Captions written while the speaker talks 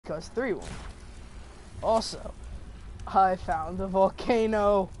Cause 3 one. Also, I found the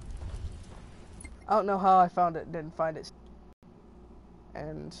volcano. I don't know how I found it, didn't find it.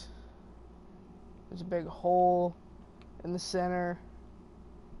 And there's a big hole in the center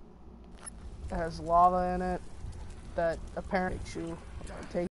that has lava in it that apparently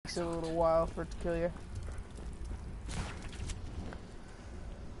takes a little while for it to kill you.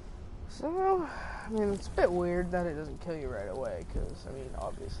 So, I mean, it's a bit weird that it doesn't kill you right away, because, I mean,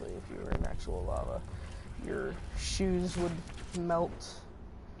 obviously, if you were in actual lava, your shoes would melt,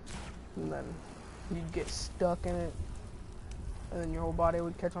 and then you'd get stuck in it, and then your whole body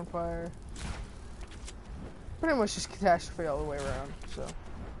would catch on fire. Pretty much just catastrophe all the way around, so.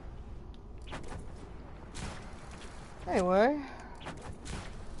 Anyway,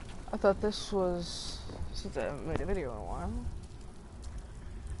 I thought this was, since I haven't made a video in a while,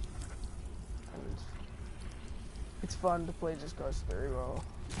 and it's fun to play Just Cause 3, well,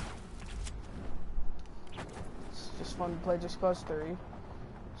 it's just fun to play Just Cause 3,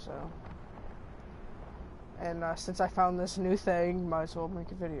 so, and since I found this new thing, might as well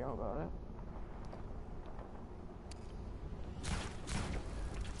make a video about it.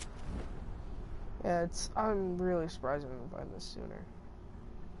 Yeah, I'm really surprised I didn't find this sooner.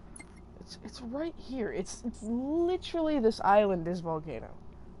 It's right here. It's literally this island is volcano.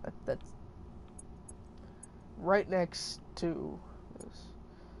 That's right next to this.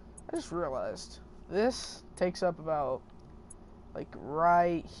 I just realized this takes up about like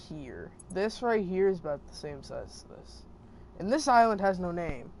right here. This right here is about the same size as this. And this island has no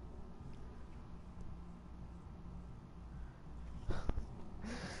name.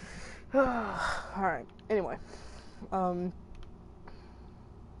 Alright, anyway.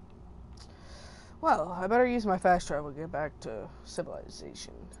 Well, I better use my fast travel to get back to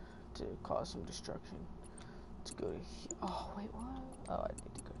civilization to cause some destruction. Let's go to here. Oh, wait, what? Oh, I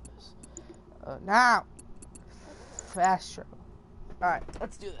need to go to this. Now! Fast travel. Alright,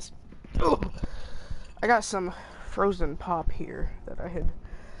 let's do this. Oh, I got some frozen pop here that I had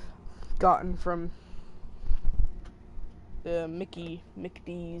gotten from the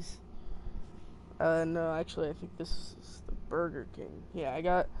McD's. No, actually, I think this is the Burger King. Yeah,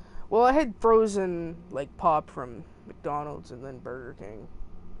 I had frozen, like, pop from McDonald's and then Burger King.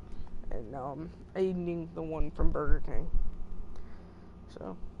 And now I'm eating the one from Burger King.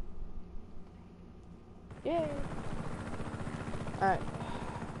 So. Yay! Alright.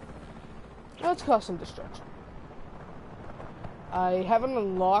 Let's cause some destruction. I haven't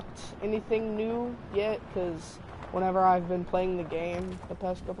unlocked anything new yet, because whenever I've been playing the game the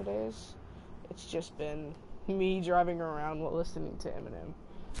past couple days, it's just been me driving around while listening to Eminem.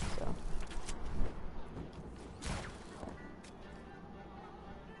 So.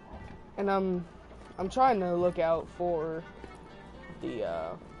 And I'm trying to look out for the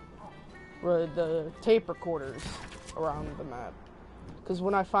tape recorders around the map, because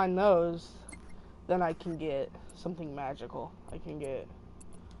when I find those, then I can get something magical. I can get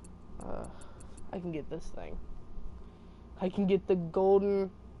this thing. I can get the golden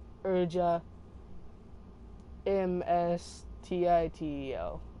Urja MSTITEL.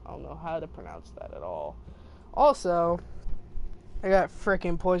 I don't know how to pronounce that at all. Also, I got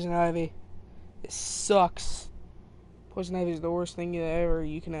frickin' poison ivy. It sucks. Poison ivy is the worst thing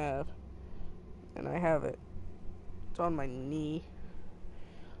you can have. And I have it. It's on my knee.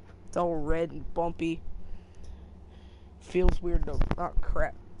 It's all red and bumpy. Feels weird to... Oh,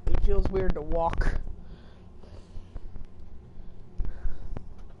 crap. It feels weird to walk.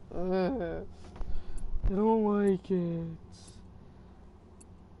 I don't like it.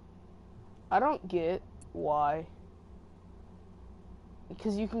 I don't get why.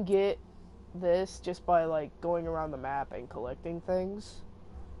 Because you can get this just by, like, going around the map and collecting things.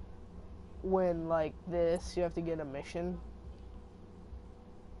 When, like, this, you have to get a mission.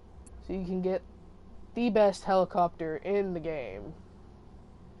 So you can get the best helicopter in the game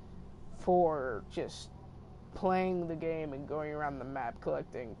for just playing the game and going around the map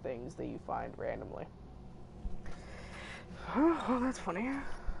collecting things that you find randomly. Oh, that's funny.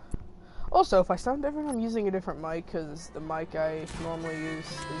 Also, if I sound different, I'm using a different mic because the mic I normally use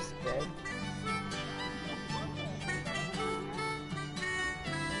is dead.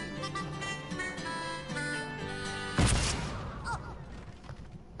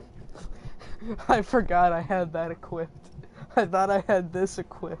 I forgot I had that equipped. I thought I had this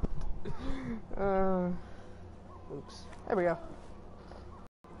equipped. Oops. There we go.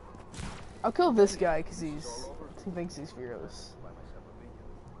 I'll kill this guy because he thinks he's fearless.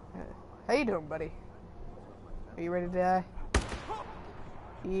 How you doing, buddy? Are you ready to die?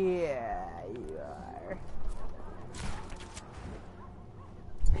 Yeah, you are.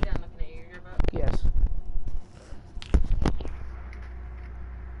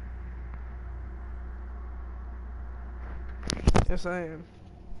 Yes, I am.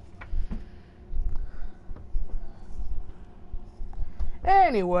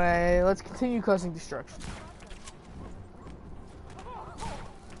 Anyway, let's continue causing destruction.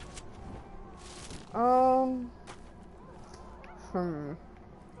 I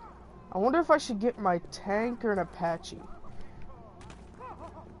wonder if I should get my tank or an Apache.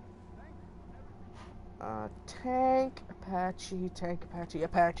 Tank,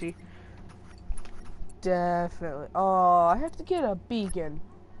 Apache. Definitely. Oh, I have to get a beacon.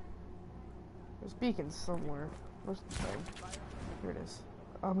 There's beacons somewhere. Where's the thing? Here it is.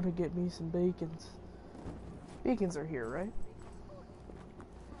 I'm gonna get me some beacons. Beacons are here, right?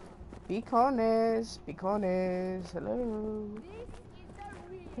 Beacones. Hello.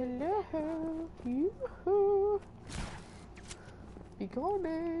 Hello. Yoo-hoo.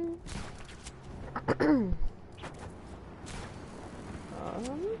 Beacones.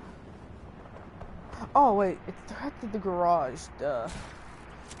 Oh wait, it's directed to the garage. Duh.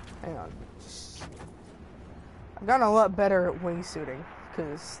 Hang on. I've gotten a lot better at wingsuiting,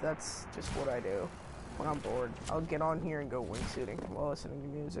 because that's just what I do when I'm bored. I'll get on here and go wingsuiting while listening to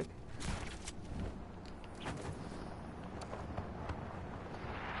music.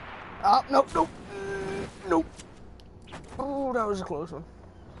 Oh, nope. Nope. Oh, that was a close one.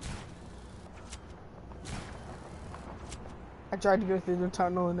 I tried to go through the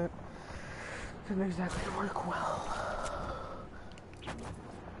tunnel and it didn't exactly work well.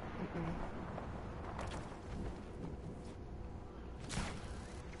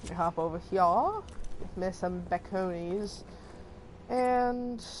 Hop over here, get me some beconies,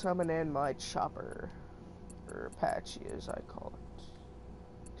 and summon in my chopper, or Apache as I call it,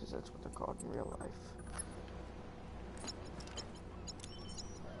 because that's what they're called in real life.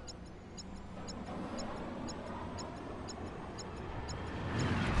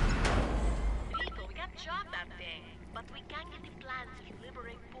 Rico, we can chop that thing, but we can't get the plans if you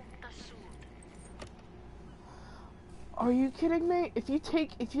liberate Punta soon. Are you kidding me? If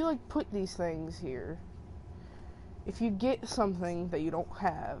you like put these things here, if you get something that you don't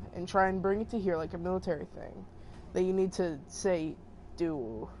have and try and bring it to here like a military thing that you need to say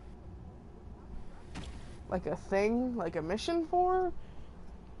do like a thing, like a mission for,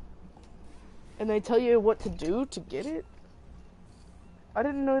 and they tell you what to do to get it, I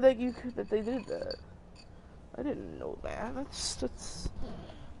didn't know that that they did that. I didn't know that.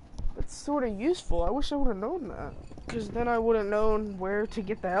 That's sort of useful. I wish I would have known that, because then I would have known where to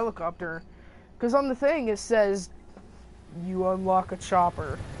get the helicopter. Because on the thing it says you unlock a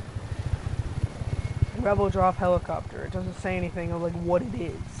chopper, rebel drop helicopter. It doesn't say anything of like what it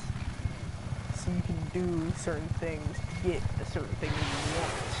is, so you can do certain things to get a certain thing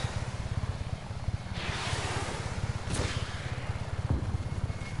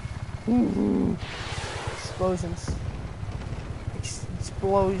that you want. Explosions.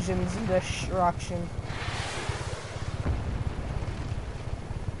 Explosions and destruction.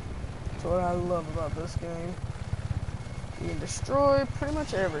 That's what I love about this game. You can destroy pretty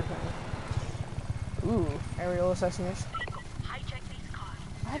much everything. Ooh, aerial assassination. Hijack these cars.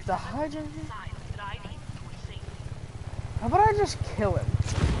 I have to hijack him? Drive him to safety. How about I just kill him?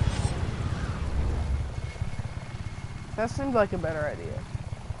 That seemed like a better idea.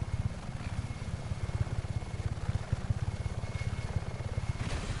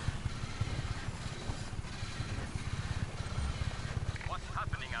 What's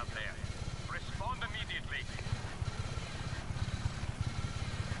happening out there? Respond immediately.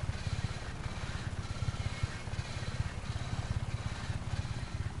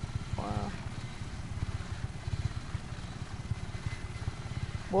 Wow.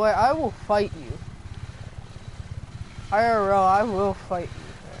 Boy, I will fight you. IRL, I will fight you, man.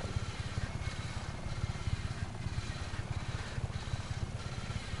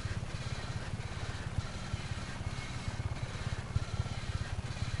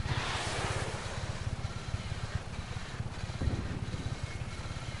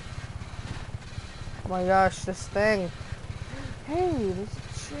 Oh my gosh, this thing. Hey, this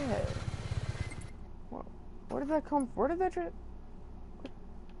shit. Where did that come from? Where did that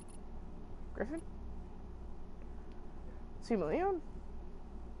Griffin? Team Leon?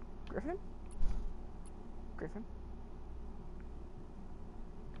 Griffin? Griffin?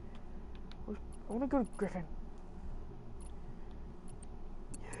 I want to go to Griffin.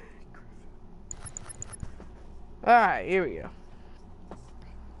 Yay, Griffin. Alright, here we go.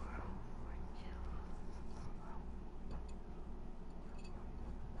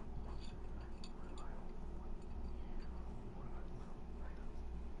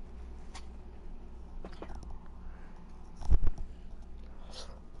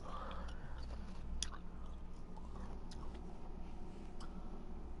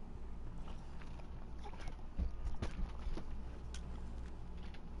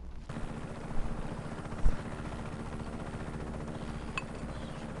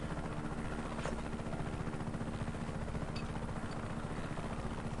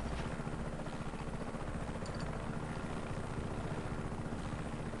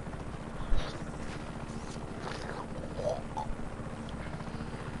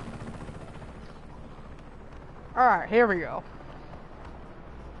 Alright, here we go.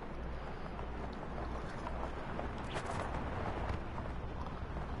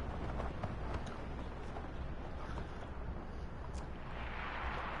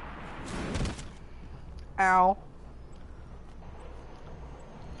 Ow.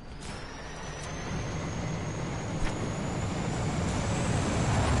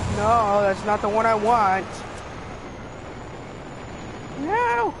 No, that's not the one I want.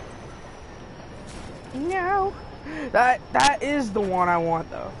 No. No. That is the one I want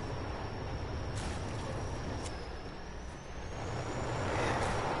though.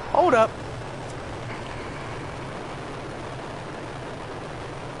 Hold up.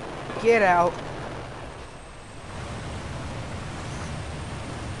 Get out.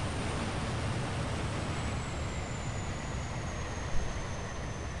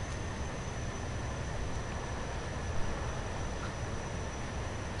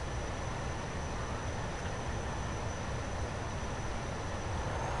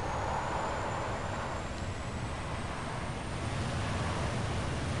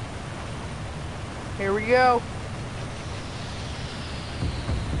 Here we go.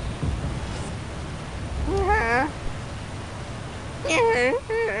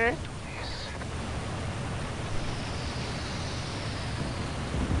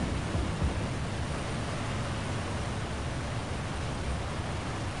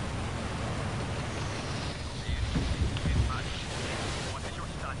 What is your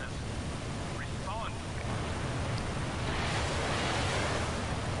status? Respond.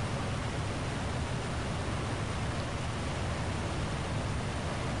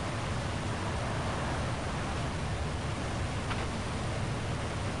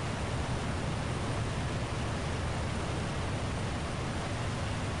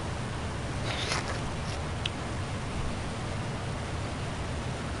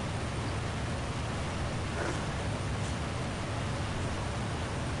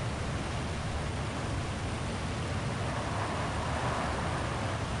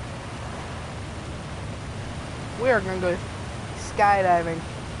 We are gonna go skydiving.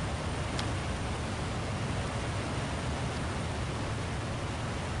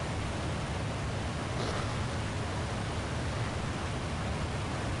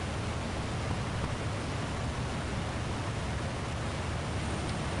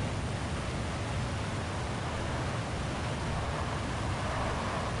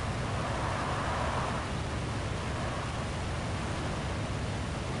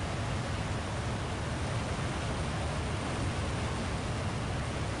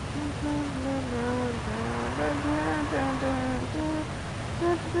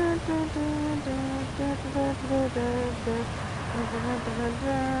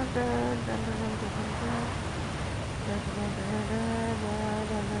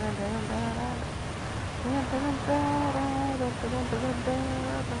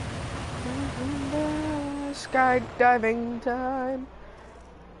 Skydiving time.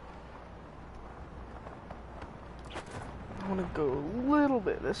 I want to go a little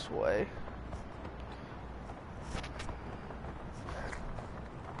bit this way.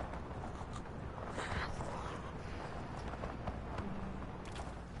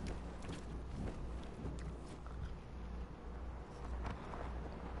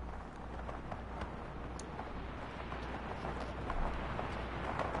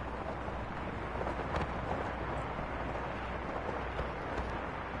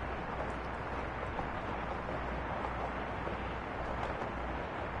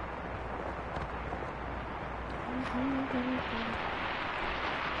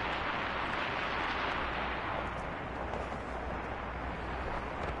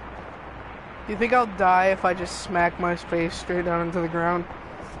 Do you think I'll die if I just smack my face straight down into the ground?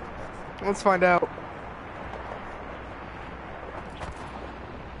 Let's find out.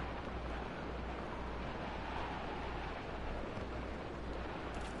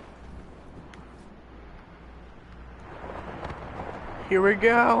 Here we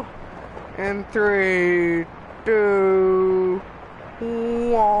go. In 3, 2,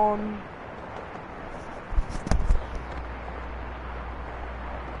 1.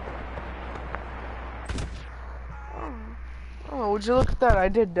 Oh, would you look at that? I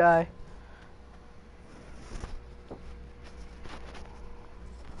did die.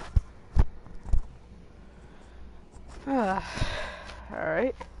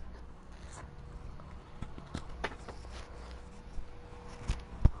 Alright.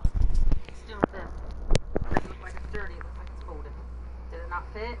 Still this. Doesn't look like it's dirty, it looks like it's folded. Did it not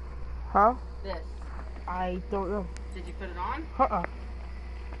fit? Huh? This. I don't know. Did you put it on? Uh-uh.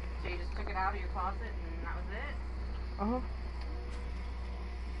 So you just took it out of your closet and that was it? Uh-huh.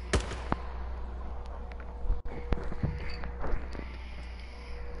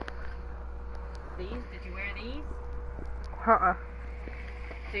 These? Did you wear these? Uh-uh.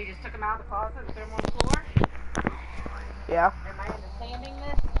 So you just took them out of the closet and threw them on the floor? Yeah, Am I understanding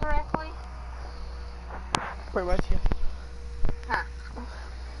this correctly? pretty much, yeah. Huh.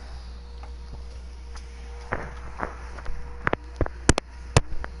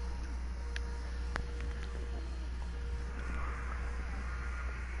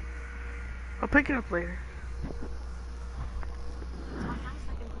 I'll pick it up later.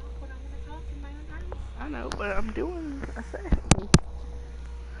 I know, but I'm doing a thing.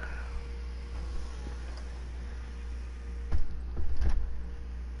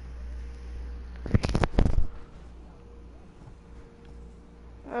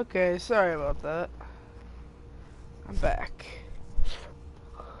 Okay, sorry about that. I'm back.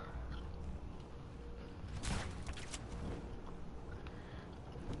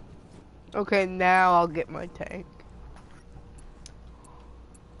 Okay, now I'll get my tank.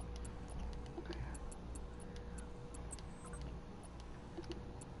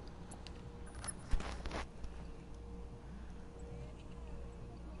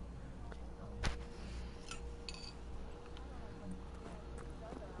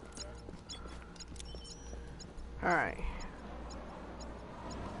 Alright.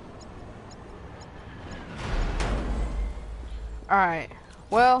 Alright.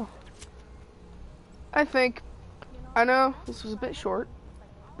 Well, I know this was a bit short,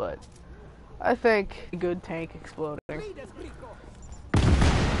 but I think a good tank exploding.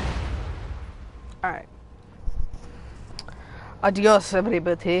 Alright. Adios,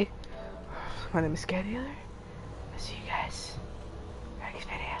 everybody. My name is Scary.